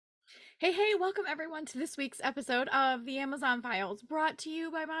Hey, welcome everyone to this week's episode of the Amazon Files, brought to you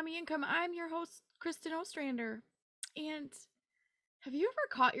by Mommy Income. I'm your host, Kristen Ostrander. And have you ever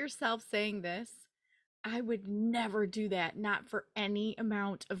caught yourself saying this? I would never do that, not for any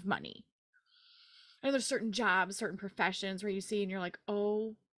amount of money. I know there's certain jobs, certain professions where you see and you're like,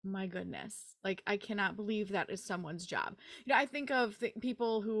 oh my goodness, like I cannot believe that is someone's job. I think of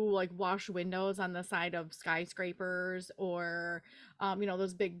people who like wash windows on the side of skyscrapers, or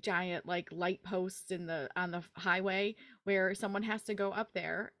those big giant like light posts in the on the highway where someone has to go up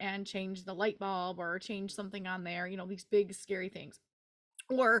there and change the light bulb or change something on there, these big scary things.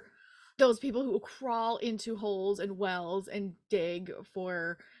 Or those people who crawl into holes and wells and dig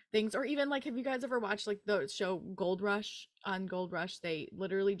for things. Or even like, have you guys ever watched like the show Gold Rush? On Gold Rush, they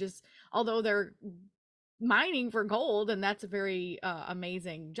literally just, although they're mining for gold, and that's a very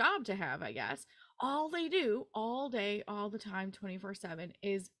amazing job to have, I guess, all they do all day, all the time, 24/7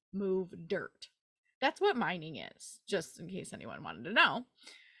 is move dirt. That's what mining is, just in case anyone wanted to know.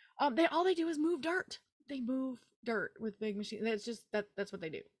 They do is move dirt. They move dirt with big machines. That's what they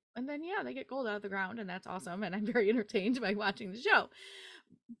do. And then yeah, they get gold out of the ground, and that's awesome, and I'm very entertained by watching the show.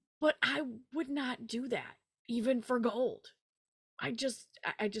 But I would not do that even for gold. I just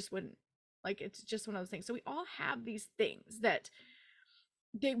wouldn't. Like, it's just one of those things. So we all have these things that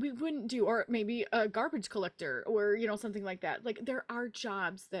we wouldn't do, or maybe a garbage collector, or something like that. Like, there are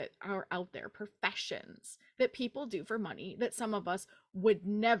jobs that are out there, professions that people do for money that some of us would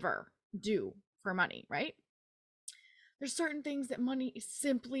never do for money, right? There's certain things that money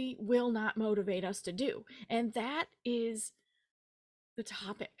simply will not motivate us to do, and that is the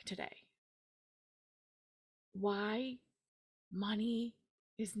topic today. Why money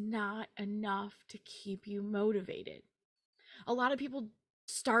is not enough to keep you motivated. A lot of people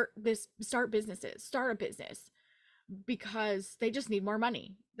start businesses, start a business because they just need more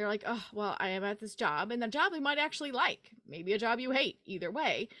money. They're like, oh, well, I am at this job, and the job they might actually like, maybe a job you hate. Either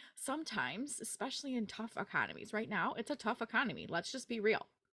way, sometimes, especially in tough economies, right now, it's a tough economy. Let's just be real.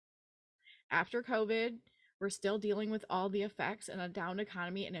 After COVID, we're still dealing with all the effects and a down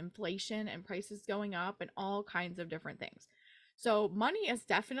economy and inflation and prices going up and all kinds of different things. So money is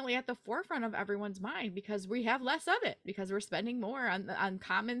definitely at the forefront of everyone's mind because we have less of it, because we're spending more on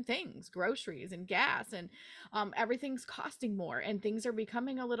common things, groceries and gas, and everything's costing more, and things are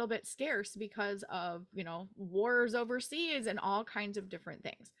becoming a little bit scarce because of wars overseas and all kinds of different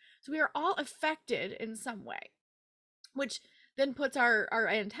things. So we are all affected in some way, which then puts our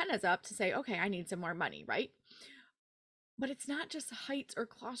antennas up to say, okay, I need some more money, right? But it's not just heights or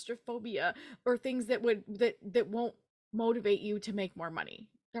claustrophobia or things that won't motivate you to make more money.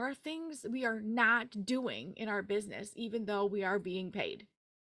 There are things we are not doing in our business, even though we are being paid.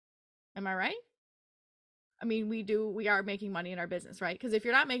 Am I right? I mean, we are making money in our business, right? Because if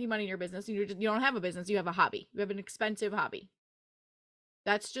you're not making money in your business, you don't have a business, you have a hobby. You have an expensive hobby.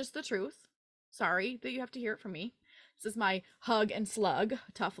 That's just the truth. Sorry that you have to hear it from me. This is my hug and slug,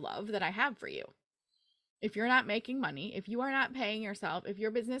 tough love that I have for you. If you're not making money, if you are not paying yourself, if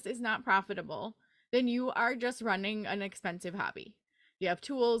your business is not profitable, then you are just running an expensive hobby. You have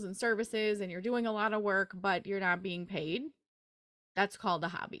tools and services and you're doing a lot of work, but you're not being paid. That's called a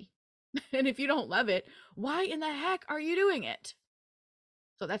hobby. And if you don't love it, why in the heck are you doing it?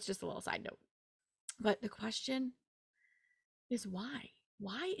 So that's just a little side note. But the question is why?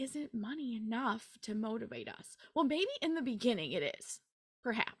 Why isn't money enough to motivate us? Well, maybe in the beginning it is,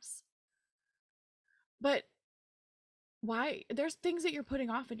 perhaps. But why? There's things that you're putting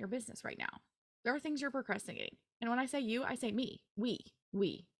off in your business right now. There are things you're procrastinating. And when I say you, I say me. We.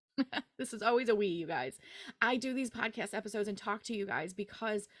 This is always a we, you guys. I do these podcast episodes and talk to you guys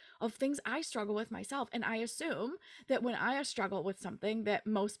because of things I struggle with myself. And I assume that when I struggle with something, that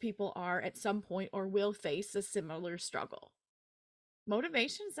most people are at some point or will face a similar struggle.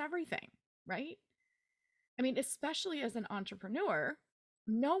 Motivation is everything, right? I mean, especially as an entrepreneur,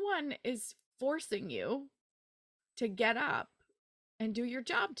 no one is forcing you to get up and do your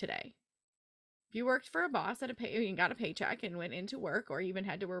job today. If you worked for a boss at you got a paycheck and went into work, or even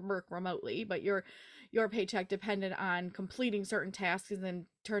had to work remotely, but your paycheck depended on completing certain tasks and then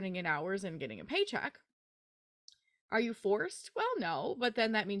turning in hours and getting a paycheck. Are you forced? Well, no, but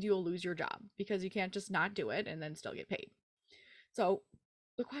then that means you'll lose your job because you can't just not do it and then still get paid. So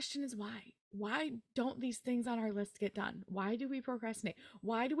the question is why? Why don't these things on our list get done? Why do we procrastinate?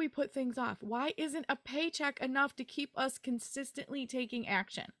 Why do we put things off? Why isn't a paycheck enough to keep us consistently taking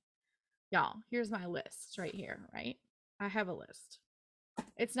action? Y'all, here's my list right here, right? I have a list.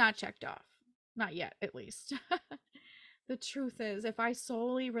 It's not checked off. Not yet, at least. The truth is, if I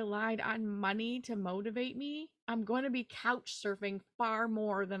solely relied on money to motivate me, I'm going to be couch surfing far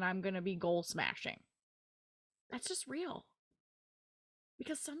more than I'm going to be goal smashing. That's just real.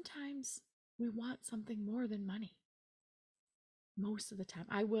 Because sometimes we want something more than money. Most of the time.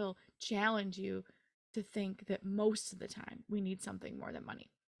 I will challenge you to think that most of the time we need something more than money.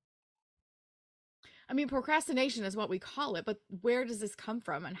 I mean, procrastination is what we call it, but where does this come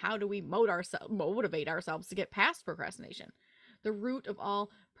from and how do we motivate ourselves to get past procrastination? The root of all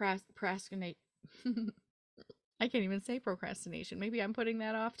procrastinate. I can't even say procrastination. Maybe I'm putting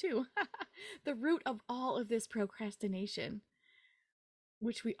that off too. The root of all of this procrastination,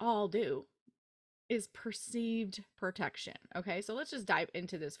 which we all do, is perceived protection. Okay, so let's just dive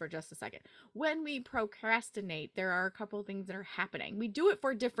into this for just a second. When we procrastinate, there are a couple of things that are happening. We do it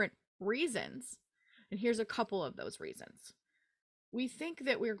for different reasons. And here's a couple of those reasons. We think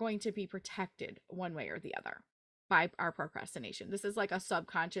that we're going to be protected one way or the other by our procrastination. This is like a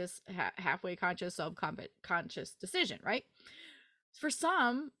subconscious, halfway conscious, subconscious decision, right? For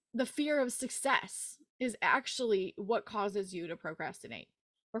some, the fear of success is actually what causes you to procrastinate.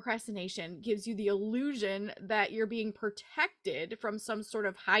 Procrastination gives you the illusion that you're being protected from some sort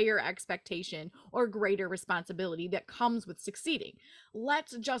of higher expectation or greater responsibility that comes with succeeding.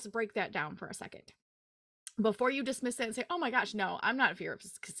 Let's just break that down for a second. Before you dismiss it and say, oh my gosh, no, I'm not in fear of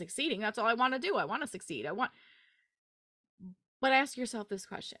succeeding. That's all I want to do. I want to succeed. But ask yourself this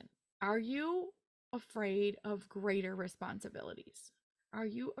question. Are you afraid of greater responsibilities? Are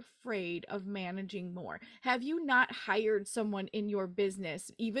you afraid of managing more? Have you not hired someone in your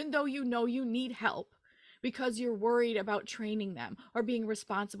business, even though you know you need help, because you're worried about training them or being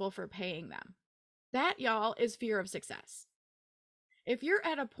responsible for paying them? That, y'all, is fear of success. If you're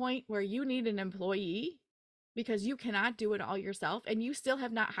at a point where you need an employee because you cannot do it all yourself and you still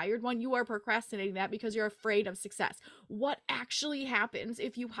have not hired one, you are procrastinating that because you're afraid of success. What actually happens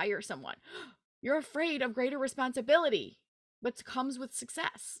if you hire someone? You're afraid of greater responsibility, what comes with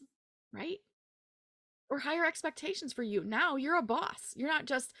success, right? Or higher expectations for you. Now you're a boss. You're not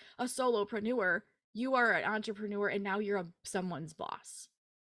just a solopreneur. You are an entrepreneur and now you're someone's boss.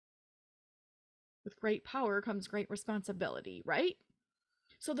 With great power comes great responsibility, right?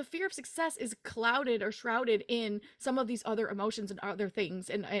 So the fear of success is clouded or shrouded in some of these other emotions and other things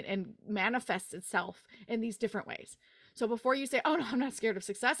and manifests itself in these different ways. So before you say, oh no, I'm not scared of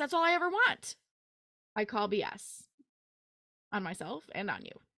success, that's all I ever want, I call BS on myself and on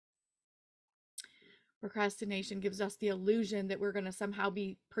you. Procrastination gives us the illusion that we're going to somehow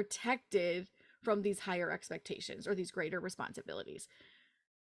be protected from these higher expectations or these greater responsibilities.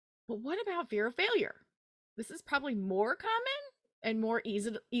 But what about fear of failure? This is probably more common and more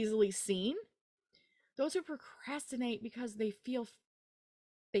easily seen. Those who procrastinate because they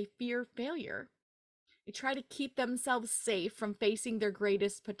fear failure. They try to keep themselves safe from facing their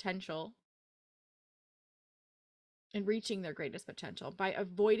greatest potential and reaching their greatest potential by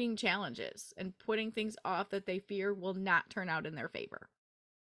avoiding challenges and putting things off that they fear will not turn out in their favor.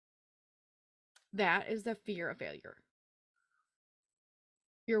 That is the fear of failure.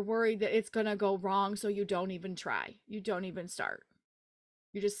 You're worried that it's going to go wrong, so you don't even try. You don't even start.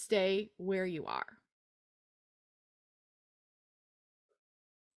 You just stay where you are.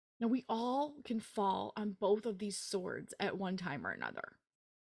 Now, we all can fall on both of these swords at one time or another.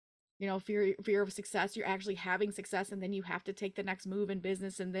 You know, fear of success, you're actually having success and then you have to take the next move in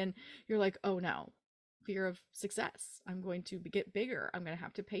business and then you're like, oh no, fear of success. I'm going to get bigger. I'm going to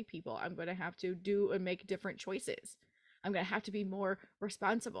have to pay people. I'm going to have to do and make different choices. I'm going to have to be more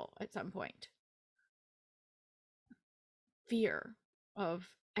responsible at some point. Fear of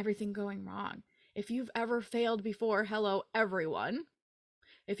everything going wrong. If you've ever failed before, hello, everyone.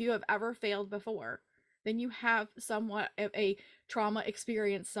 If you have ever failed before, then you have somewhat of a trauma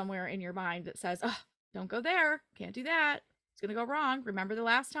experience somewhere in your mind that says, oh, don't go there. Can't do that. It's going to go wrong. Remember the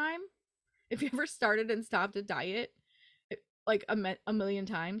last time? If you ever started and stopped a diet, like a million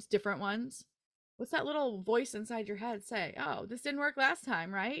times, different ones, what's that little voice inside your head say? Oh, this didn't work last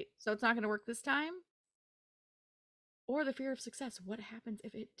time, right? So it's not going to work this time? Or the fear of success. What happens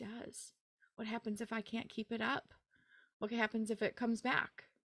if it does? What happens if I can't keep it up? What happens if it comes back?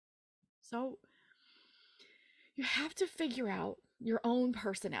 So you have to figure out your own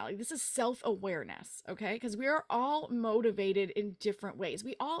personality. This is self-awareness, okay? Because we are all motivated in different ways.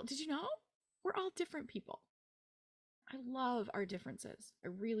 Did you know? We're all different people. I love our differences. I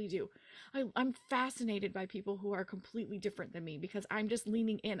really do. I'm fascinated by people who are completely different than me because I'm just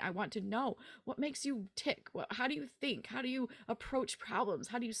leaning in. I want to know what makes you tick. How do you think? How do you approach problems?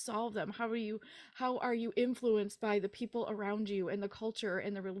 How do you solve them? How are you influenced by the people around you and the culture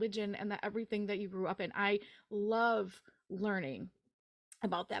and the religion and the everything that you grew up in? I love learning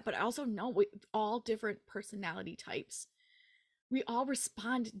about that. But I also know with all different personality types, we all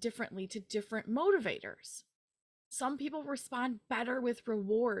respond differently to different motivators. Some people respond better with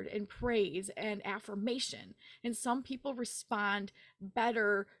reward and praise and affirmation, and some people respond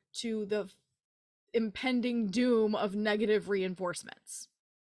better to the impending doom of negative reinforcements.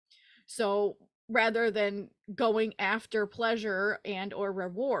 So rather than going after pleasure and or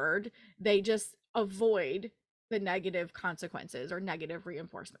reward, they just avoid the negative consequences or negative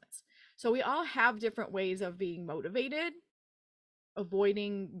reinforcements. So we all have different ways of being motivated,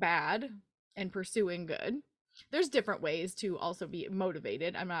 avoiding bad and pursuing good. There's different ways to also be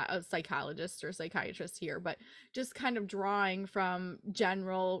motivated. I'm not a psychologist or psychiatrist here, but just kind of drawing from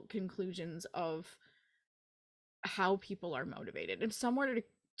general conclusions of how people are motivated. If someone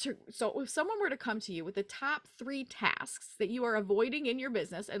were to come to you with the top 3 tasks that you are avoiding in your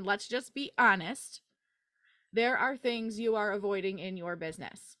business, and let's just be honest, there are things you are avoiding in your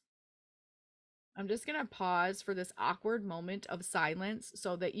business. I'm just going to pause for this awkward moment of silence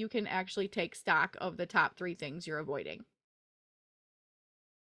so that you can actually take stock of the top 3 things you're avoiding.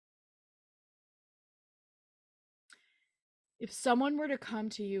 If someone were to come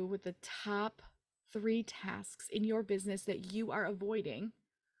to you with the top 3 tasks in your business that you are avoiding,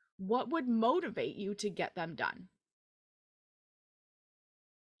 what would motivate you to get them done?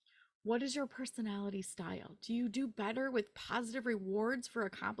 What is your personality style? Do you do better with positive rewards for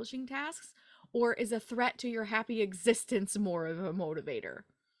accomplishing tasks, or is a threat to your happy existence more of a motivator?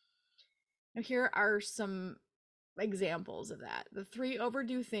 Now, here are some examples of that. The 3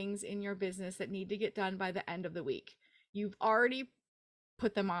 overdue things in your business that need to get done by the end of the week. You've already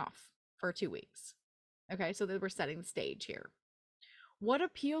put them off for 2 weeks. Okay, so that we're setting the stage here. What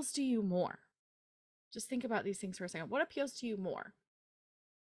appeals to you more? Just think about these things for a second. What appeals to you more?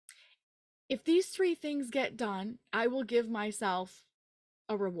 If these 3 things get done, I will give myself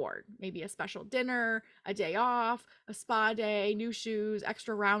a reward, maybe a special dinner, a day off, a spa day, new shoes,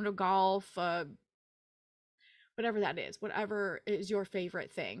 extra round of golf, whatever that is, whatever is your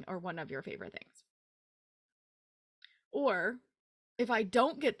favorite thing or one of your favorite things. Or if I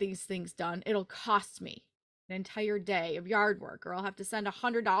don't get these things done, it'll cost me an entire day of yard work, or I'll have to send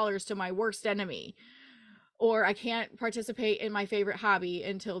 $100 to my worst enemy, or I can't participate in my favorite hobby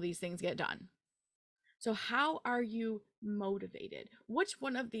until these things get done. So how are you motivated? Which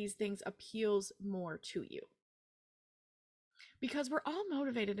one of these things appeals more to you? Because we're all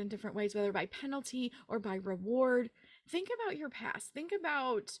motivated in different ways, whether by penalty or by reward. Think about your past. Think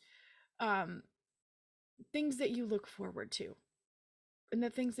about things that you look forward to, and the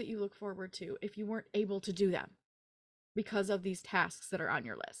things that you look forward to if you weren't able to do them because of these tasks that are on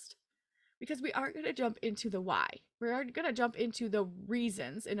your list. Because we are going to jump into the why. We are going to jump into the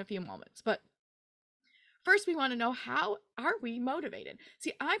reasons in a few moments. But first, we want to know, how are we motivated?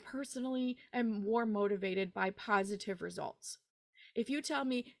 See, I personally am more motivated by positive results. If you tell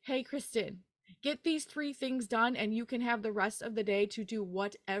me, hey, Kristen, get these 3 things done and you can have the rest of the day to do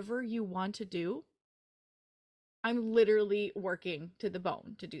whatever you want to do, I'm literally working to the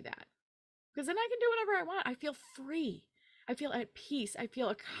bone to do that. Because then I can do whatever I want. I feel free. I feel at peace. I feel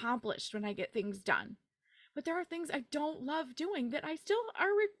accomplished when I get things done. But there are things I don't love doing that I still are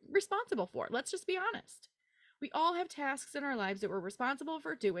responsible for. Let's just be honest. We all have tasks in our lives that we're responsible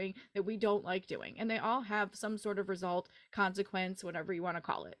for doing that we don't like doing. And they all have some sort of result, consequence, whatever you want to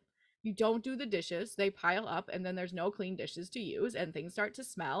call it. You don't do the dishes, they pile up, and then there's no clean dishes to use, and things start to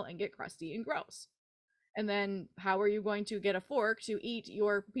smell and get crusty and gross. And then how are you going to get a fork to eat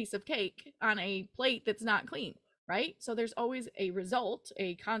your piece of cake on a plate that's not clean, right? So there's always a result,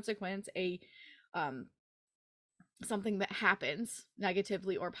 a consequence, a something that happens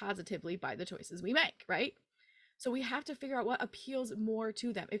negatively or positively by the choices we make, right? So we have to figure out what appeals more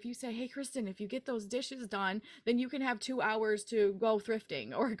to them. If you say, hey, Kristen, if you get those dishes done, then you can have 2 hours to go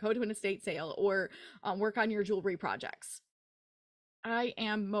thrifting or go to an estate sale or work on your jewelry projects. I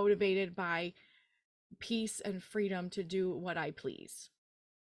am motivated by peace and freedom to do what I please.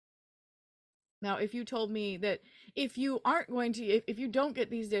 Now, if you told me that if you aren't going to, if you don't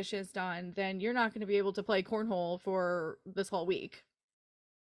get these dishes done, then you're not going to be able to play cornhole for this whole week,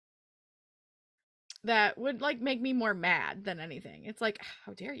 that would like make me more mad than anything. It's like,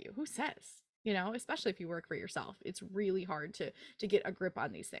 how dare you? Who says? You know, especially if you work for yourself, it's really hard to get a grip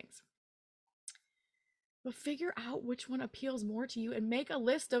on these things. But figure out which one appeals more to you and make a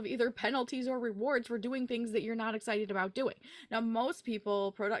list of either penalties or rewards for doing things that you're not excited about doing. Now, most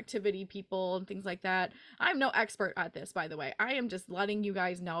people, productivity people and things like that, I'm no expert at this, by the way. I am just letting you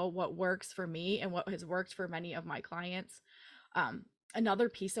guys know what works for me and what has worked for many of my clients. Another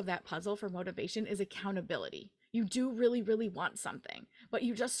piece of that puzzle for motivation is accountability. You do really, really want something, but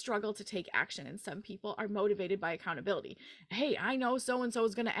you just struggle to take action. And some people are motivated by accountability. Hey, I know so and so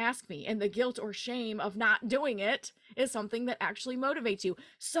is going to ask me, and the guilt or shame of not doing it is something that actually motivates you.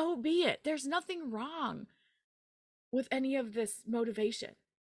 So be it. There's nothing wrong with any of this motivation.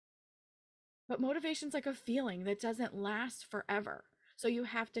 But motivation's like a feeling that doesn't last forever. So you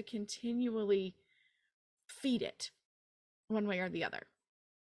have to continually feed it one way or the other.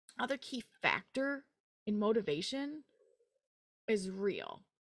 Other key factor in motivation is real.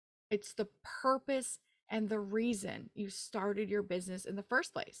 It's the purpose and the reason you started your business in the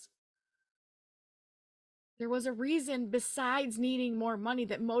first place. There was a reason besides needing more money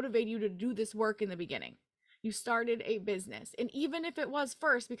that motivated you to do this work in the beginning. You started a business. And even if it was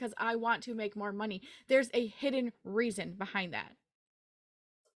first because I want to make more money, there's a hidden reason behind that.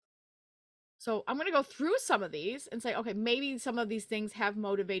 So I'm going to go through some of these and say, okay, maybe some of these things have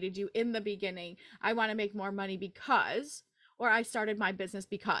motivated you in the beginning. I want to make more money because, or I started my business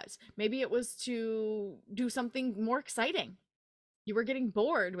because. Maybe it was to do something more exciting. You were getting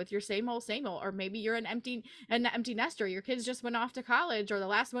bored with your same old, or maybe you're an empty nester. Your kids just went off to college, or the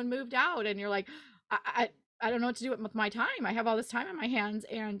last one moved out, and you're like, I don't know what to do with my time. I have all this time on my hands,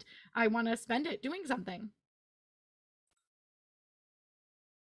 and I want to spend it doing something.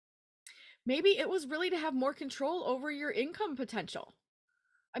 Maybe it was really to have more control over your income potential.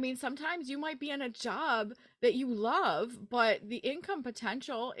 I mean, sometimes you might be in a job that you love, but the income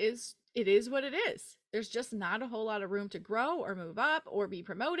potential is, it is what it is. There's just not a whole lot of room to grow or move up or be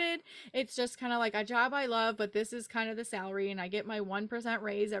promoted. It's just kind of like a job I love, but this is kind of the salary, and I get my 1%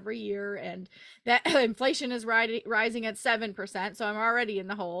 raise every year, and that inflation is rising at 7%. So I'm already in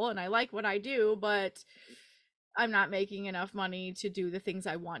the hole, and I like what I do, but I'm not making enough money to do the things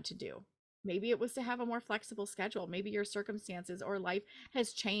I want to do. Maybe it was to have a more flexible schedule. Maybe your circumstances or life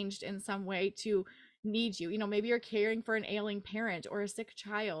has changed in some way to need you. You know, maybe you're caring for an ailing parent or a sick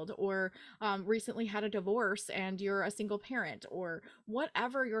child, or recently had a divorce and you're a single parent, or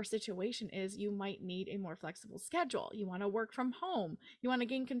whatever your situation is, you might need a more flexible schedule. You want to work from home. You want to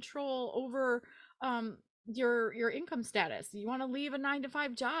gain control over your income status. You want to leave a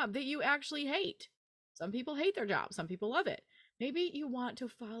 9-to-5 job that you actually hate. Some people hate their job. Some people love it. Maybe you want to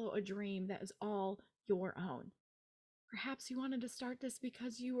follow a dream that is all your own. Perhaps you wanted to start this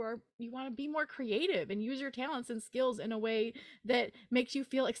because you want to be more creative and use your talents and skills in a way that makes you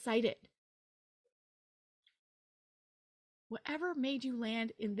feel excited. Whatever made you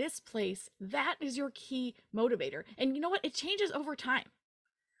land in this place, that is your key motivator. And you know what? It changes over time.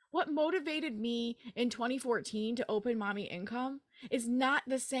 What motivated me in 2014 to open Mommy Income is not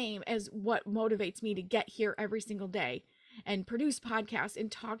the same as what motivates me to get here every single day and produce podcasts and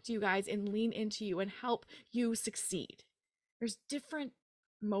talk to you guys and lean into you and help you succeed. There's different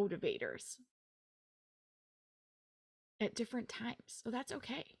motivators at different times. So that's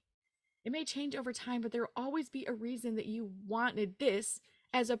okay. It may change over time, but there will always be a reason that you wanted this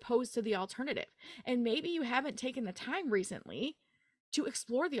as opposed to the alternative. And maybe you haven't taken the time recently to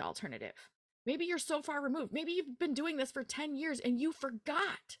explore the alternative. Maybe you're so far removed. Maybe you've been doing this for 10 years and you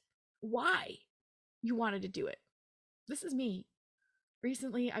forgot why you wanted to do it. This is me.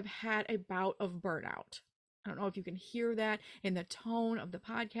 Recently, I've had a bout of burnout. I don't know if you can hear that in the tone of the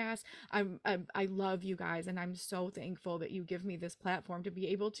podcast. I love you guys, and I'm so thankful that you give me this platform to be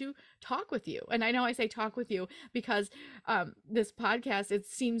able to talk with you. And I know I say talk with you because this podcast, it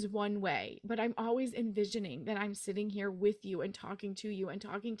seems one way, but I'm always envisioning that I'm sitting here with you and talking to you and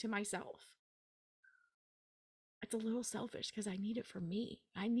talking to myself. It's a little selfish because I need it for me.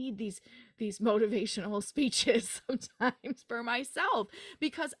 I need these motivational speeches sometimes for myself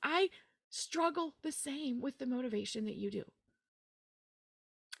because I struggle the same with the motivation that you do.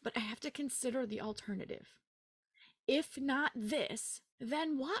 But I have to consider the alternative. If not this,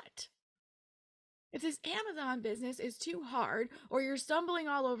 then what? If this Amazon business is too hard, or you're stumbling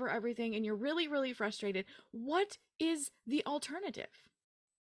all over everything and you're really, really frustrated, what is the alternative?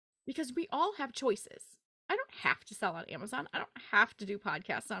 Because we all have choices. I don't have to sell on Amazon. I don't have to do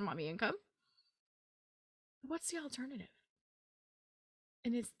podcasts on Mommy Income. What's the alternative?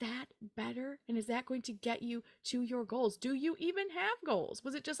 And is that better? And is that going to get you to your goals? Do you even have goals?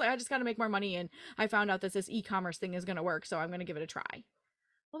 Was it just like, I just got to make more money and I found out that this e-commerce thing is going to work, so I'm going to give it a try?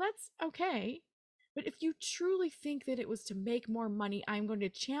 Well, that's okay. But if you truly think that it was to make more money, I'm going to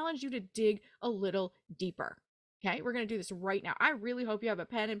challenge you to dig a little deeper. Okay, we're going to do this right now. I really hope you have a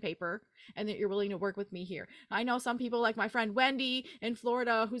pen and paper and that you're willing to work with me here. I know some people, like my friend Wendy in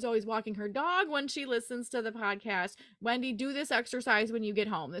Florida, who's always walking her dog when she listens to the podcast. Wendy, do this exercise when you get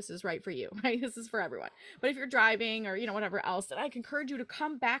home. This is right for you, right? This is for everyone. But if you're driving or, whatever else, then I encourage you to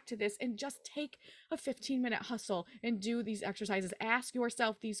come back to this and just take a 15-minute hustle and do these exercises. Ask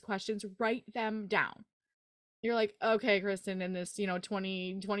yourself these questions, write them down. You're like, okay, Kristen, in this,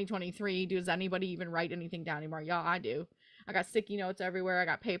 2023, does anybody even write anything down anymore? Yeah, I do. I got sticky notes everywhere. I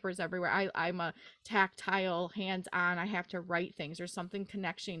got papers everywhere. I'm a tactile, hands-on. I have to write things. There's something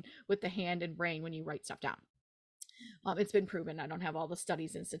connection with the hand and brain when you write stuff down. It's been proven. I don't have all the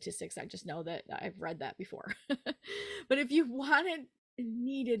studies and statistics. I just know that I've read that before. But if you wanted and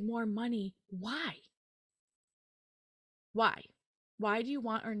needed more money, why? Why? Why do you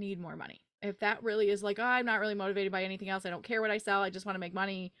want or need more money? If that really is like, oh, I'm not really motivated by anything else. I don't care what I sell. I just want to make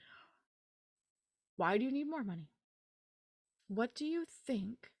money. Why do you need more money? What do you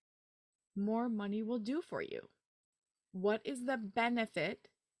think more money will do for you? What is the benefit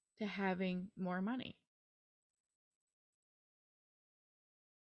to having more money?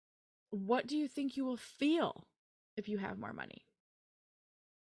 What do you think you will feel if you have more money?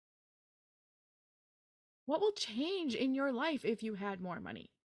 What will change in your life if you had more money?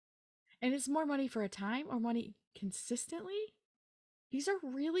 And is more money for a time or money consistently? These are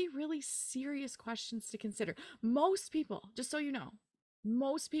really, really serious questions to consider. Most people, just so you know,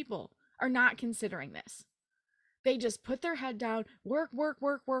 most people are not considering this. They just put their head down, work,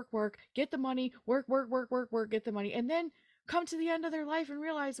 get the money, work, get the money, and then come to the end of their life and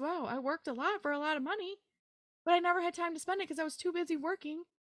realize, wow, I worked a lot for a lot of money, but I never had time to spend it because I was too busy working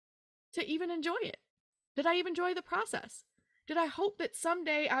to even enjoy it. Did I even enjoy the process? Did I hope that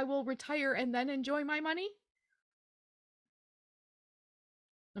someday I will retire and then enjoy my money?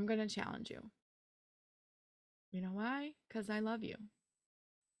 I'm going to challenge you. You know why? Because I love you.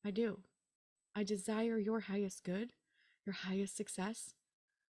 I do. I desire your highest good, your highest success,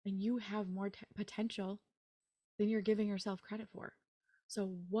 and you have more potential than you're giving yourself credit for.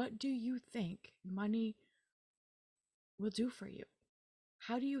 So, what do you think money will do for you?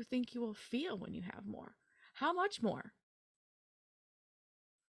 How do you think you will feel when you have more? How much more?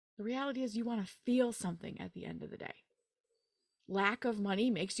 The reality is, you want to feel something at the end of the day. Lack of money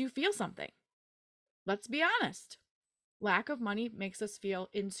makes you feel something. Let's be honest. Lack of money makes us feel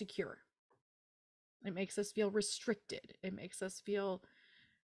insecure. It makes us feel restricted. It makes us feel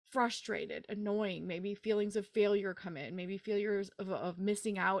frustrated, annoying. Maybe feelings of failure come in. Maybe feelings of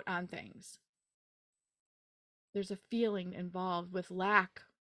missing out on things. There's a feeling involved with lack.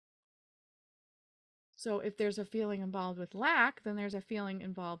 So if there's a feeling involved with lack, then there's a feeling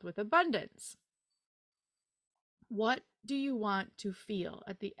involved with abundance. What do you want to feel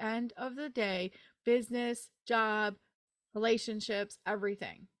at the end of the day? Business, job, relationships,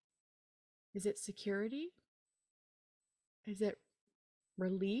 everything. Is it security? Is it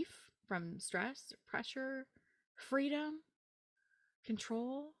relief from stress, pressure, freedom,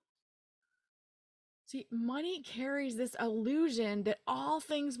 control? See, money carries this illusion that all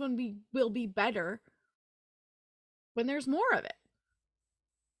things will be better when there's more of it.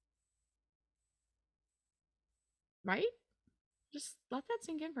 Right? Just let that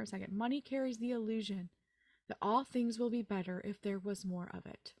sink in for a second. Money carries the illusion that all things will be better if there was more of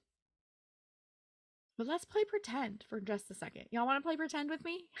it. But let's play pretend for just a second. Y'all want to play pretend with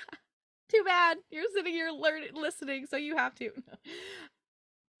me? Too bad. You're sitting here listening, so you have to.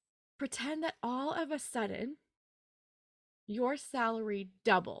 Pretend that all of a sudden your salary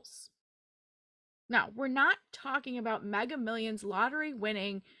doubles. Now, we're not talking about Mega Millions lottery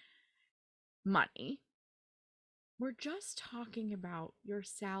winning money. We're just talking about your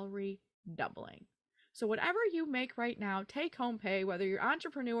salary doubling. So whatever you make right now, take home pay, whether you're an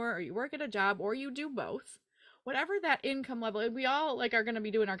entrepreneur or you work at a job or you do both, whatever that income level, we all are going to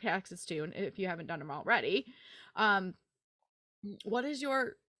be doing our taxes too, and if you haven't done them already, what is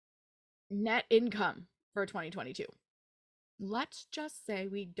your net income for 2022? Let's just say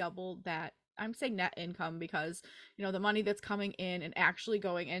we doubled that. I'm saying net income because, the money that's coming in and actually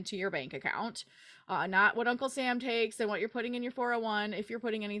going into your bank account, not what Uncle Sam takes and what you're putting in your 401. If you're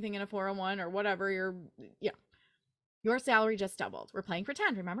putting anything in a 401 or whatever, your salary just doubled. We're playing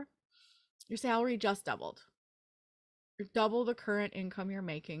pretend, remember? Your salary just doubled. You're double the current income you're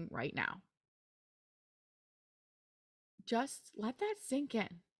making right now. Just let that sink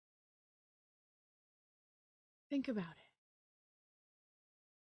in. Think about it.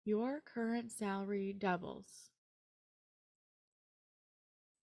 Your current salary doubles.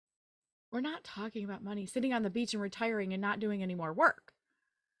 We're not talking about money sitting on the beach and retiring and not doing any more work.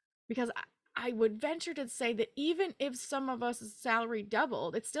 Because I would venture to say that even if some of us salary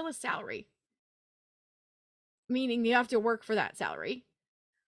doubled, it's still a salary, meaning you have to work for that salary.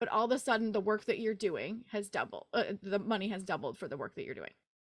 But all of a sudden, the work that you're doing has doubled. The money has doubled for the work that you're doing.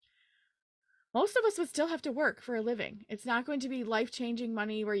 Most of us would still have to work for a living. It's not going to be life-changing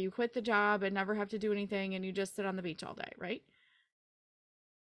money where you quit the job and never have to do anything and you just sit on the beach all day, right?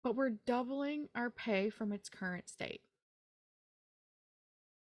 But we're doubling our pay from its current state.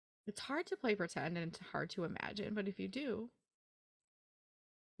 It's hard to play pretend and it's hard to imagine, but if you do,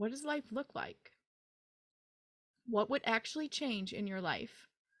 what does life look like? What would actually change in your life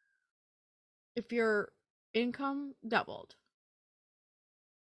if your income doubled?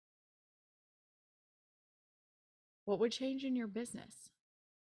 What would change in your business?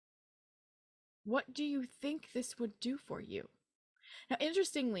 What do you think this would do for you? Now,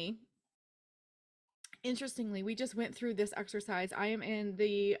 interestingly, we just went through this exercise. I am in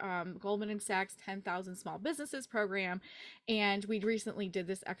the Goldman and Sachs 10,000 Small Businesses program, and we recently did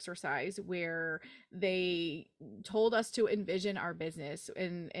this exercise where they told us to envision our business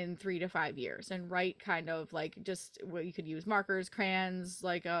in 3 to 5 years and write kind of like just what you could use markers, crayons,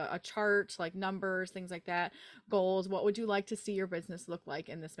 like a chart, like numbers, things like that, goals. What would you like to see your business look like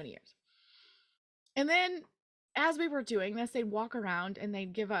in this many years? And then as we were doing this, they'd walk around and they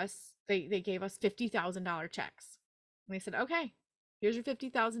gave us $50,000 checks. And they said, okay, here's your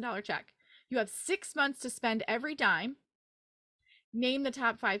 $50,000 check. You have 6 months to spend every dime. Name the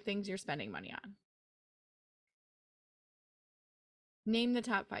top 5 things you're spending money on. Name the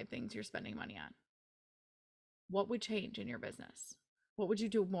top 5 things you're spending money on. What would change in your business? What would you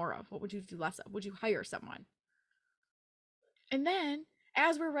do more of? What would you do less of? Would you hire someone? And then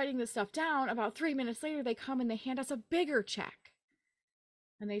as we're writing this stuff down, about 3 minutes later, they come and they hand us a bigger check.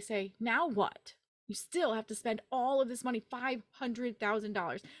 And they say, now what? You still have to spend all of this money,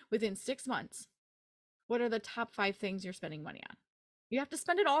 $500,000 within 6 months. What are the top 5 things you're spending money on? You have to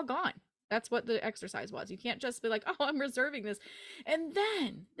spend it all gone. That's what the exercise was. You can't just be like, oh, I'm reserving this. And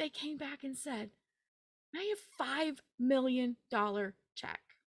then they came back and said, now you have $5 million check.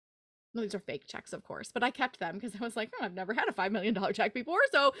 Well, these are fake checks, of course, but I kept them because I was like, oh, I've never had a $5 million check before,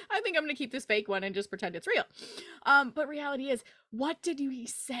 so I think I'm going to keep this fake one and just pretend it's real. But reality is, what did we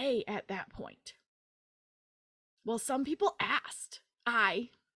say at that point? Well, some people asked.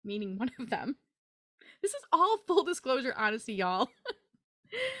 I, meaning one of them, this is all full disclosure honesty, y'all.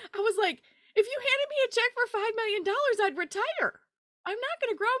 I was like, if you handed me a check for $5 million, I'd retire. I'm not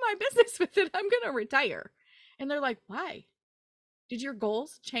going to grow my business with it. I'm going to retire. And they're like, why? Did your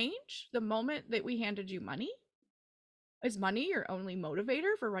goals change the moment that we handed you money? Is money your only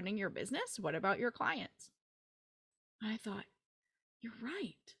motivator for running your business? What about your clients? I thought, you're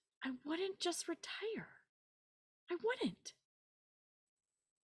right. I wouldn't just retire. I wouldn't.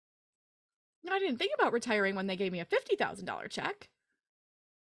 I didn't think about retiring when they gave me a $50,000 check.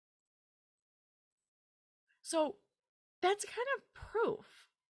 So that's kind of proof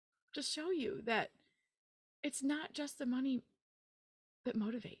to show you that it's not just the money that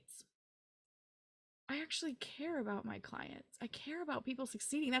motivates. I actually care about my clients. I care about people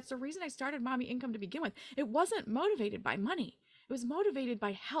succeeding. That's the reason I started Mommy Income to begin with. It wasn't motivated by money. It was motivated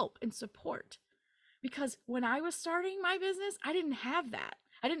by help and support. Because when I was starting my business, I didn't have that.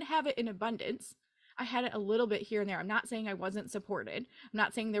 I didn't have it in abundance. I had it a little bit here and there. I'm not saying I wasn't supported. I'm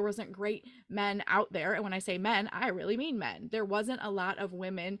not saying there wasn't great men out there. And when I say men, I really mean men. There wasn't a lot of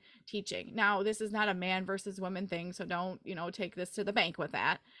women teaching. Now, this is not a man versus woman thing, so don't, take this to the bank with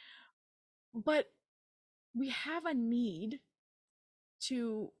that. But we have a need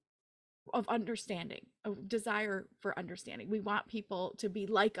of understanding, a desire for understanding. We want people to be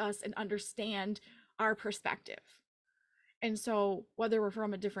like us and understand our perspective. And so whether we're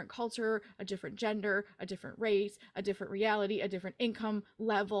from a different culture, a different gender, a different race, a different reality, a different income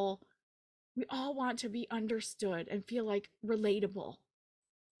level, we all want to be understood and feel like relatable.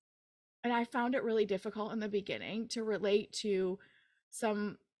 And I found it really difficult in the beginning to relate to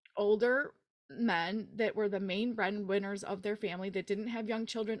some older men that were the main breadwinners of their family that didn't have young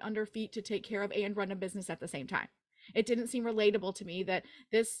children under feet to take care of and run a business at the same time. It didn't seem relatable to me that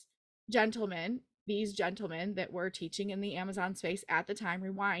these gentlemen that were teaching in the Amazon space at the time,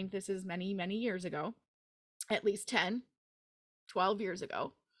 rewind, this is many, many years ago, at least 10, 12 years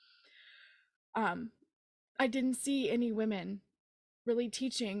ago. I didn't see any women really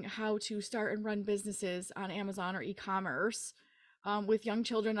teaching how to start and run businesses on Amazon or e-commerce with young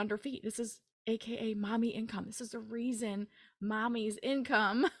children under feet. This is AKA Mommy Income. This is the reason Mommy's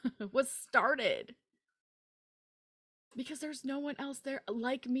Income was started. Because there's no one else there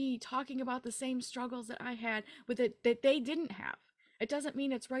like me talking about the same struggles that I had with it that they didn't have. It doesn't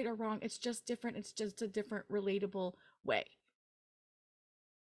mean it's right or wrong. It's just different. It's just a different relatable way.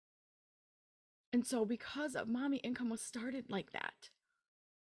 And so because of mommy income was started like that,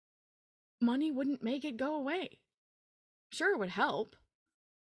 money wouldn't make it go away. Sure, it would help,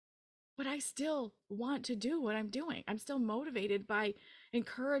 but I still want to do what I'm doing. I'm still motivated by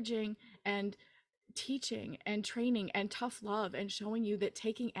encouraging and teaching and training and tough love and showing you that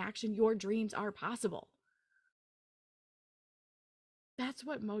taking action, your dreams are possible. That's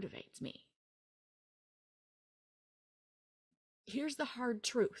what motivates me. Here's the hard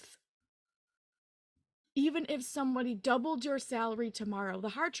truth. Even if somebody doubled your salary tomorrow, the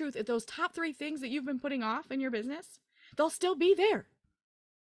hard truth is those top 3 things that you've been putting off in your business, they'll still be there.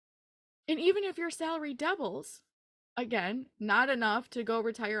 And even if your salary doubles, again, not enough to go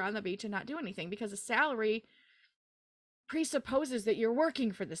retire on the beach and not do anything, because a salary presupposes that you're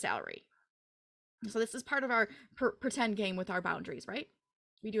working for the salary. So this is part of our pretend game with our boundaries, right?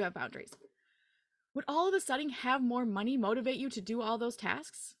 We do have boundaries. Would all of a sudden have more money motivate you to do all those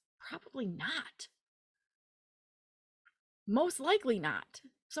tasks? Probably not. Most likely not.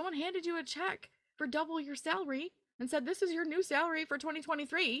 Someone handed you a check for double your salary and said, this is your new salary for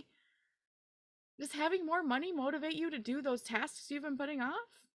 2023. Does having more money motivate you to do those tasks you've been putting off?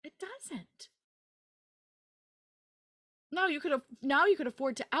 It doesn't. Now you could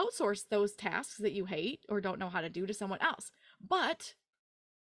afford to outsource those tasks that you hate or don't know how to do to someone else. But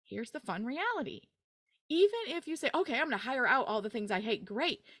here's the fun reality. Even if you say, okay, I'm going to hire out all the things I hate,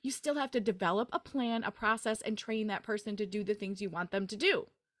 great. You still have to develop a plan, a process, and train that person to do the things you want them to do.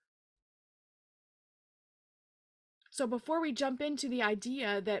 So before we jump into the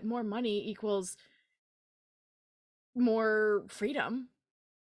idea that more money equals more freedom,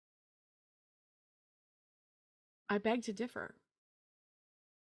 I beg to differ.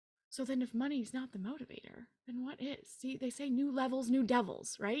 So then if money's not the motivator, then what is? See, they say new levels, new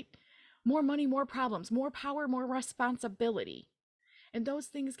devils, right? More money, more problems, more power, more responsibility. And those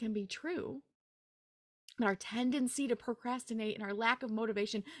things can be true. But our tendency to procrastinate and our lack of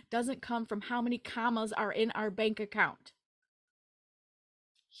motivation doesn't come from how many commas are in our bank account.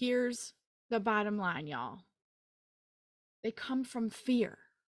 Here's the bottom line, y'all. They come from fear.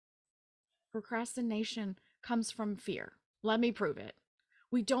 Procrastination comes from fear. Let me prove it.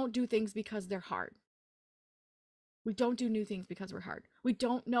 We don't do things because they're hard. We don't do new things because we're hard. We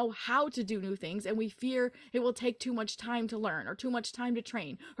don't know how to do new things, and we fear it will take too much time to learn, or too much time to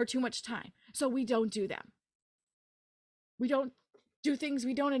train, or too much time. So we don't do them. We don't do things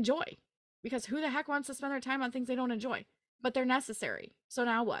we don't enjoy, because who the heck wants to spend their time on things they don't enjoy? But they're necessary. So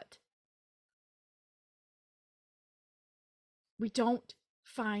now what? We don't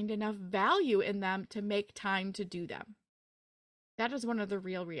find enough value in them to make time to do them. That is one of the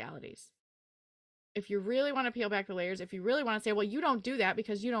real realities. If you really want to peel back the layers, if you really want to say, well, you don't do that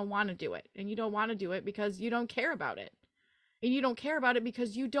because you don't want to do it, and you don't want to do it because you don't care about it, and you don't care about it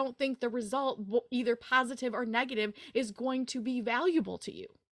because you don't think the result, either positive or negative, is going to be valuable to you.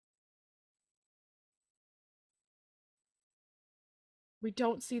 We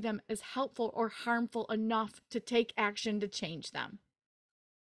don't see them as helpful or harmful enough to take action to change them.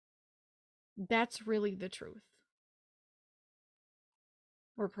 That's really the truth.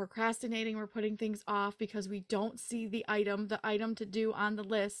 We're procrastinating, we're putting things off because we don't see the item to do on the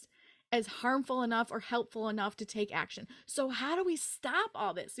list as harmful enough or helpful enough to take action. So how do we stop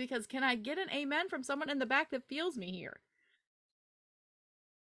all this? Because can I get an amen from someone in the back that feels me here?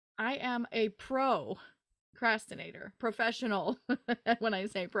 I am a procrastinator, professional. When I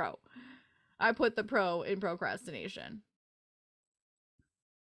say pro, I put the pro in procrastination.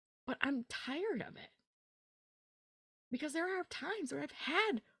 But I'm tired of it. Because there are times where I've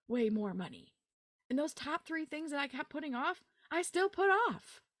had way more money. And those top 3 things that I kept putting off, I still put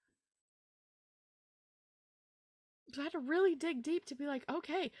off. So I had to really dig deep to be like,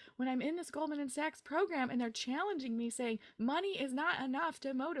 okay, when I'm in this Goldman & Sachs program and they're challenging me saying money is not enough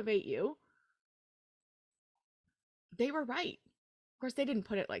to motivate you, they were right. Of course, they didn't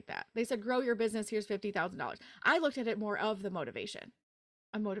put it like that. They said, grow your business, here's $50,000. I looked at it more of the motivation,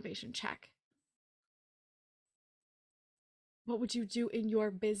 a motivation check. What would you do in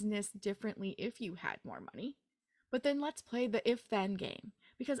your business differently if you had more money? But then let's play the if-then game,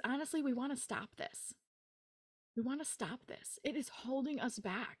 because honestly, we want to stop this. We want to stop this. It is holding us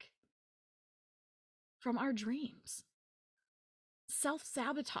back from our dreams.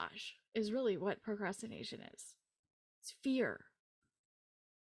 Self-sabotage is really what procrastination is. It's fear.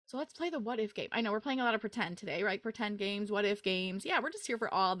 So let's play the what if game. I know we're playing a lot of pretend today, right? Pretend games, what if games. Yeah, we're just here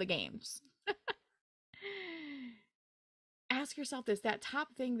for all the games. ask yourself this, that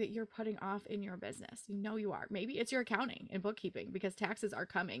top thing that you're putting off in your business. You know you are. Maybe it's your accounting and bookkeeping because taxes are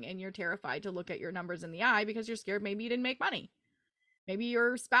coming and you're terrified to look at your numbers in the eye because you're scared maybe you didn't make money. Maybe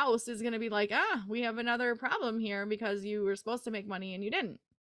your spouse is going to be like, we have another problem here because you were supposed to make money and you didn't.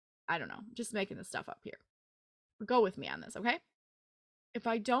 I don't know. Just making this stuff up here. Go with me on this, okay? If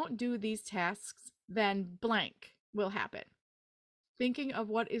I don't do these tasks, then blank will happen. Thinking of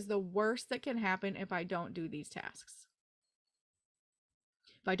what is the worst that can happen if I don't do these tasks.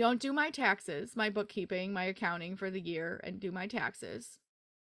 If I don't do my taxes, my bookkeeping, my accounting for the year, and do my taxes,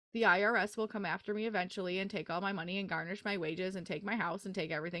 the IRS will come after me eventually and take all my money and garnish my wages and take my house and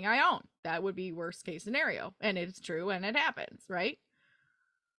take everything I own. That would be worst case scenario. And it's true and it happens, right?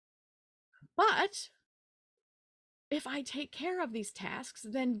 But if I take care of these tasks,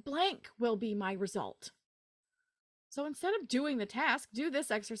 then blank will be my result. So instead of doing the task, do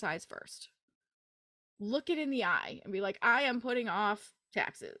this exercise first. Look it in the eye and be like, I am putting off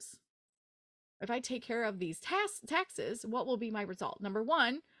taxes. If I take care of these taxes, what will be my result? Number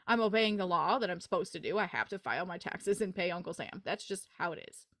one, I'm obeying the law that I'm supposed to do. I have to file my taxes and pay Uncle Sam. That's just how it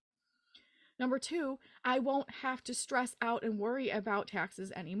is. Number two, I won't have to stress out and worry about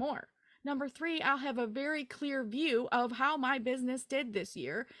taxes anymore. Number three, I'll have a very clear view of how my business did this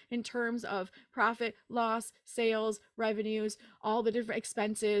year in terms of profit, loss, sales, revenues, all the different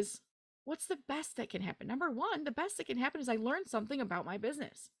expenses. What's the best that can happen? Number one, the best that can happen is I learned something about my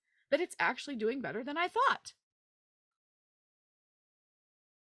business, that it's actually doing better than I thought.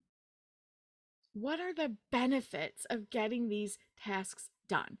 What are the benefits of getting these tasks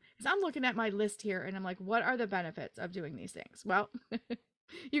done? Because I'm looking at my list here and I'm like, what are the benefits of doing these things? Well,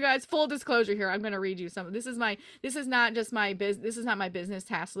 you guys, full disclosure here, I'm going to read you some. This is not my business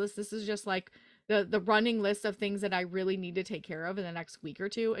task list. This is just like the running list of things that I really need to take care of in the next week or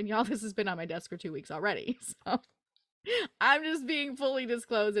two. And y'all, this has been on my desk for 2 weeks already. So I'm just being fully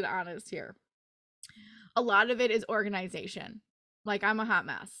disclosed and honest here. A lot of it is organization. Like, I'm a hot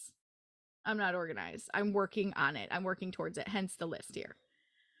mess. I'm not organized. I'm working on it. I'm working towards it. Hence the list here.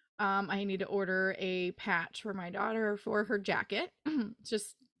 I need to order a patch for my daughter for her jacket.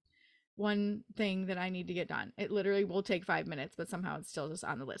 Just one thing that I need to get done. It literally will take 5 minutes, but somehow it's still just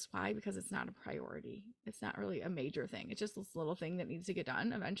on the list. Why? Because it's not a priority. It's not really a major thing. It's just this little thing that needs to get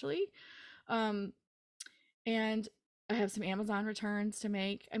done eventually. And I have some Amazon returns to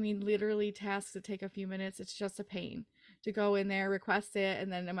make. I mean, literally tasks that take a few minutes. It's just a pain to go in there, request it,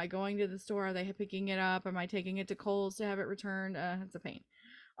 and then am I going to the store? Are they picking it up? Am I taking it to Kohl's to have it returned? It's a pain.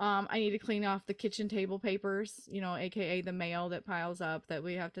 I need to clean off the kitchen table papers, aka the mail that piles up that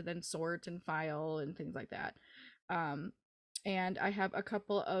we have to then sort and file and things like that. And I have a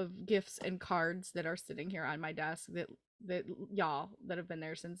couple of gifts and cards that are sitting here on my desk that y'all that have been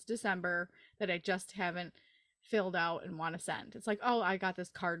there since December that I just haven't filled out and want to send. It's like, oh, I got this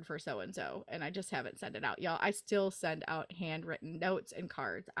card for so and so and I just haven't sent it out. Y'all, I still send out handwritten notes and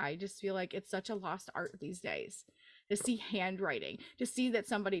cards. I just feel like it's such a lost art these days to see handwriting, to see that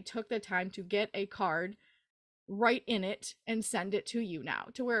somebody took the time to get a card, write in it, and send it to you now,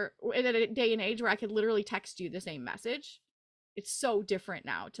 to where in a day and age where I could literally text you the same message. It's so different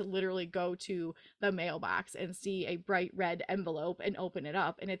now to literally go to the mailbox and see a bright red envelope and open it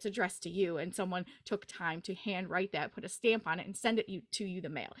up and it's addressed to you and someone took time to handwrite that, put a stamp on it, and send it to you the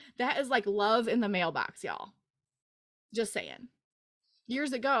mail. That is like love in the mailbox, y'all. Just saying.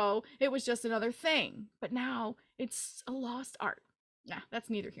 Years ago, it was just another thing, but now it's a lost art. Nah, that's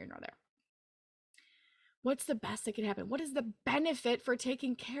neither here nor there. What's the best that can happen? What is the benefit for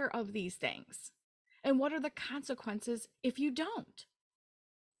taking care of these things? And what are the consequences if you don't?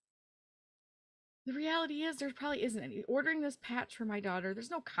 The reality is there probably isn't any. Ordering this patch for my daughter, there's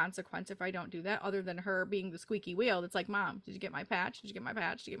no consequence if I don't do that other than her being the squeaky wheel that's like, Mom, did you get my patch? Did you get my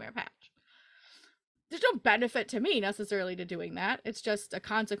patch? Did you get my patch? There's no benefit to me necessarily to doing that. It's just a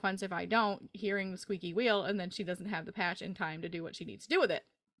consequence if I don't, hearing the squeaky wheel, and then she doesn't have the patch in time to do what she needs to do with it.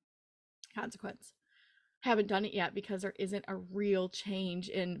 Consequence. Haven't done it yet because there isn't a real change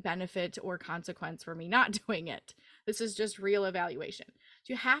in benefit or consequence for me not doing it. This is just real evaluation.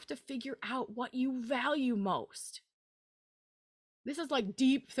 You have to figure out what you value most. This is like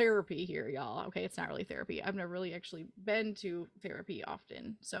deep therapy here, y'all. Okay, it's not really therapy. I've never really actually been to therapy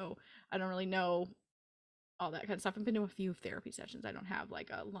often, so I don't really know all that kind of stuff. I've been to a few therapy sessions. I don't have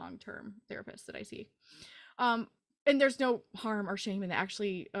like a long-term therapist that I see. And there's no harm or shame in that. I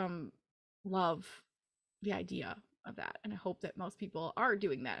actually love the idea of that. And I hope that most people are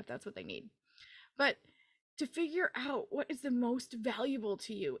doing that if that's what they need. But to figure out what is the most valuable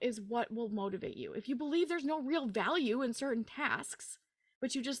to you is what will motivate you. If you believe there's no real value in certain tasks,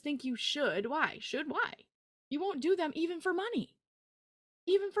 but you just think you should, why? Why? You won't do them even for money,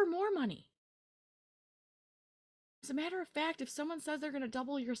 even for more money. As a matter of fact, if someone says they're going to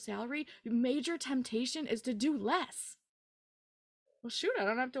double your salary, major temptation is to do less. Well, shoot, I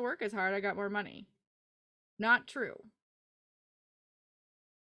don't have to work as hard. I got more money. Not true.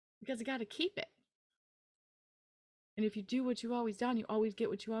 Because you got to keep it. And if you do what you've always done, you always get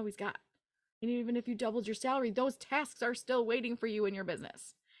what you always got. And even if you doubled your salary, those tasks are still waiting for you in your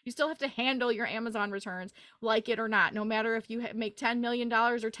business. You still have to handle your Amazon returns, like it or not, no matter if you make $10 million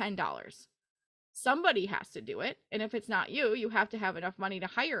or $10. Somebody has to do it. And if it's not you, you have to have enough money to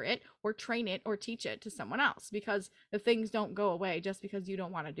hire it or train it or teach it to someone else, because the things don't go away just because you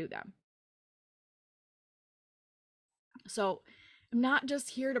don't want to do them. So I'm not just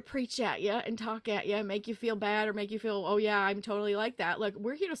here to preach at you and talk at you and make you feel bad or make you feel, oh yeah, I'm totally like that. Look,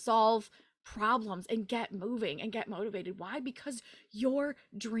 we're here to solve problems and get moving and get motivated. Why? Because your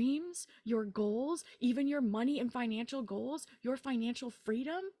dreams, your goals, even your money and financial goals, your financial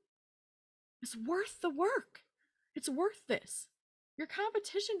freedom is worth the work. It's worth this. Your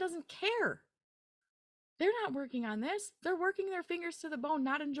competition doesn't care. They're not working on this. They're working their fingers to the bone,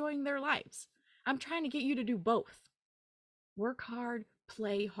 not enjoying their lives. I'm trying to get you to do both. Work hard,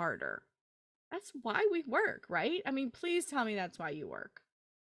 play harder. That's why we work, right? I mean, please tell me that's why you work.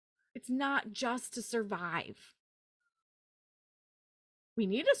 It's not just to survive. We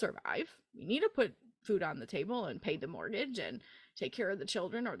need to survive. We need to put food on the table and pay the mortgage and take care of the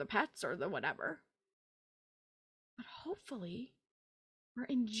children or the pets or the whatever. But hopefully, we're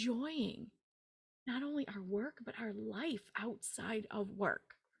enjoying not only our work, but our life outside of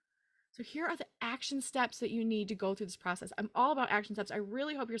work. So here are the action steps that you need to go through this process. I'm all about action steps. I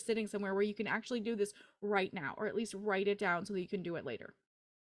really hope you're sitting somewhere where you can actually do this right now, or at least write it down so that you can do it later.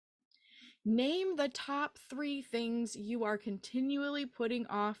 Name the top 3 things you are continually putting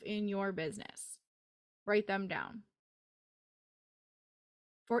off in your business. Write them down.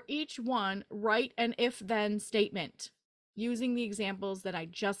 For each one, write an if-then statement using the examples that I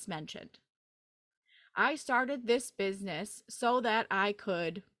just mentioned. I started this business so that I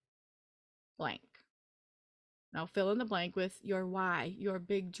could blank. Now fill in the blank with your why, your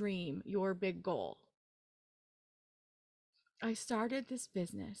big dream, your big goal. I started this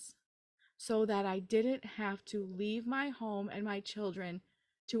business so that I didn't have to leave my home and my children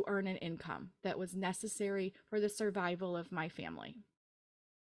to earn an income that was necessary for the survival of my family.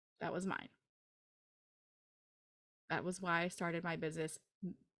 That was mine. That was why I started my business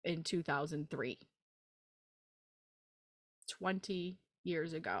in 2003. 20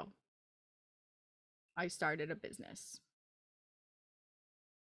 years ago, I started a business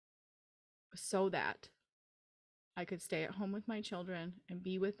so that I could stay at home with my children and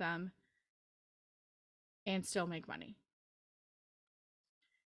be with them and still make money.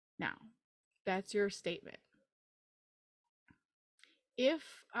 Now, that's your statement.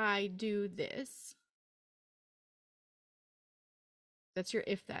 If I do this, that's your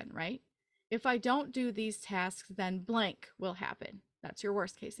if then, right? If I don't do these tasks, then blank will happen. That's your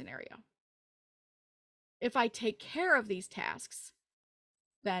worst case scenario. If I take care of these tasks,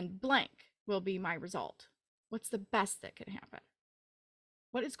 then blank will be my result. What's the best that can happen?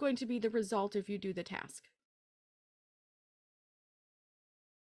 What is going to be the result if you do the task?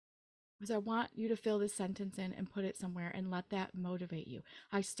 Because I want you to fill this sentence in and put it somewhere and let that motivate you.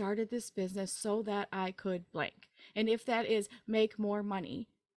 I started this business so that I could blank. And if that is make more money,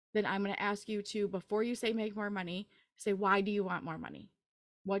 then I'm going to ask you to, before you say make more money, say, why do you want more money?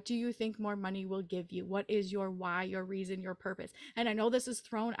 What do you think more money will give you? What is your why, your reason, your purpose? And I know this is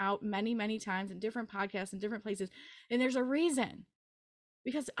thrown out many, many times in different podcasts and different places, and there's a reason.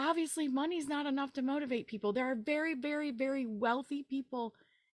 Because obviously money's not enough to motivate people. There are very, very, very wealthy people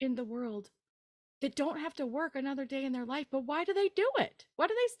in the world that don't have to work another day in their life. But why do they do it? Why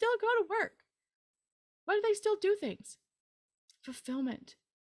do they still go to work? Why do they still do things? Fulfillment,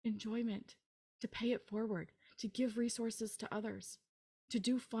 enjoyment, to pay it forward, to give resources to others, to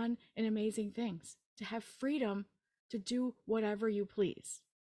do fun and amazing things, to have freedom to do whatever you please,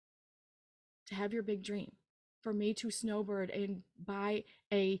 to have your big dream. For me to snowbird and buy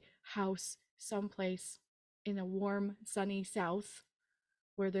a house someplace in a warm, sunny south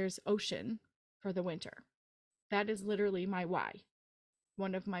where there's ocean for the winter. That is literally my why,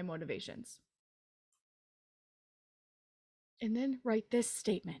 one of my motivations. And then write this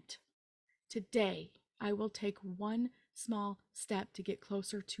statement. Today, I will take one small step to get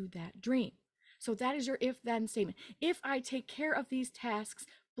closer to that dream. So that is your if-then statement. If I take care of these tasks,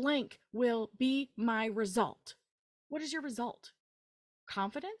 blank will be my result. What is your result?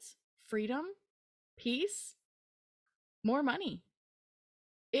 Confidence, freedom, peace, more money.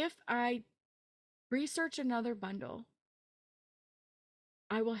 If I research another bundle.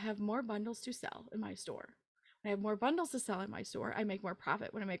 I will have more bundles to sell in my store. When I have more bundles to sell in my store, I make more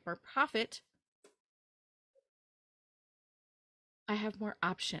profit. When I make more profit, I have more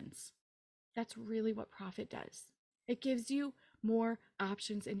options. That's really what profit does. It gives you more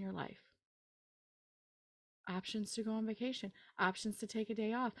options in your life. Options to go on vacation, options to take a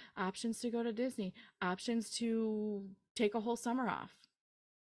day off, options to go to Disney, options to take a whole summer off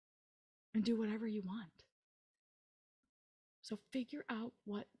and do whatever you want. So figure out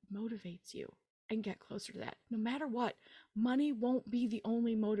what motivates you and get closer to that. No matter what, money won't be the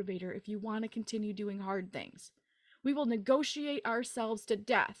only motivator if you want to continue doing hard things. We will negotiate ourselves to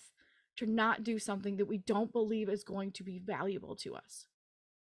death to not do something that we don't believe is going to be valuable to us.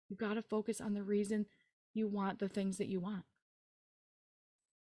 You've got to focus on the reason you want the things that you want.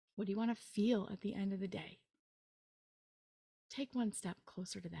 What do you want to feel at the end of the day? Take one step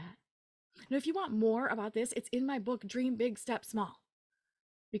closer to that. Now, if you want more about this, it's in my book, Dream Big, Step Small.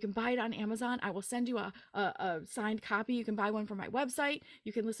 You can buy it on Amazon. I will send you a signed copy. You can buy one from my website.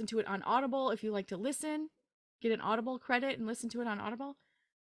 You can listen to it on Audible if you like to listen. Get an Audible credit and listen to it on Audible.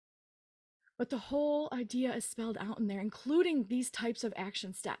 But the whole idea is spelled out in there, including these types of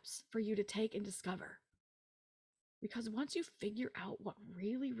action steps for you to take and discover. Because once you figure out what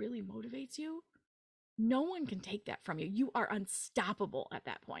really, really motivates you, no one can take that from you. You are unstoppable at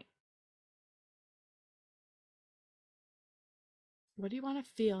that point. What do you want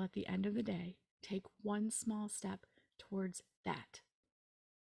to feel at the end of the day? Take one small step towards that.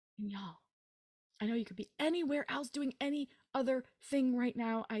 And y'all, I know you could be anywhere else doing any other thing right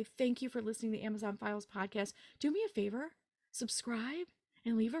now. I thank you for listening to the Amazon Files podcast. Do me a favor, subscribe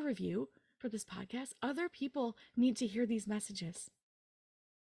and leave a review for this podcast. Other people need to hear these messages.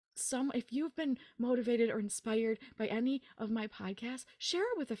 If you've been motivated or inspired by any of my podcasts, share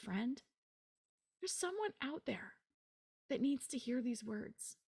it with a friend. There's someone out there that needs to hear these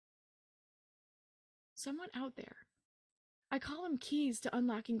words. Someone out there. I call them keys to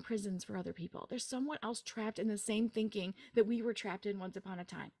unlocking prisons for other people. There's someone else trapped in the same thinking that we were trapped in once upon a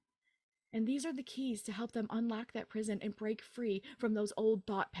time. And these are the keys to help them unlock that prison and break free from those old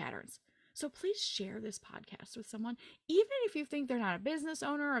thought patterns. So please share this podcast with someone, even if you think they're not a business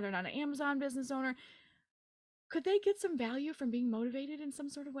owner or they're not an Amazon business owner. Could they get some value from being motivated in some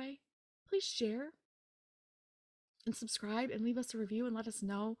sort of way? Please share and subscribe and leave us a review and let us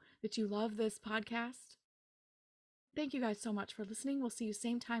know that you love this podcast. Thank you guys so much for listening. We'll see you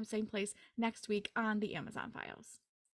same time, same place next week on the Amazon Files.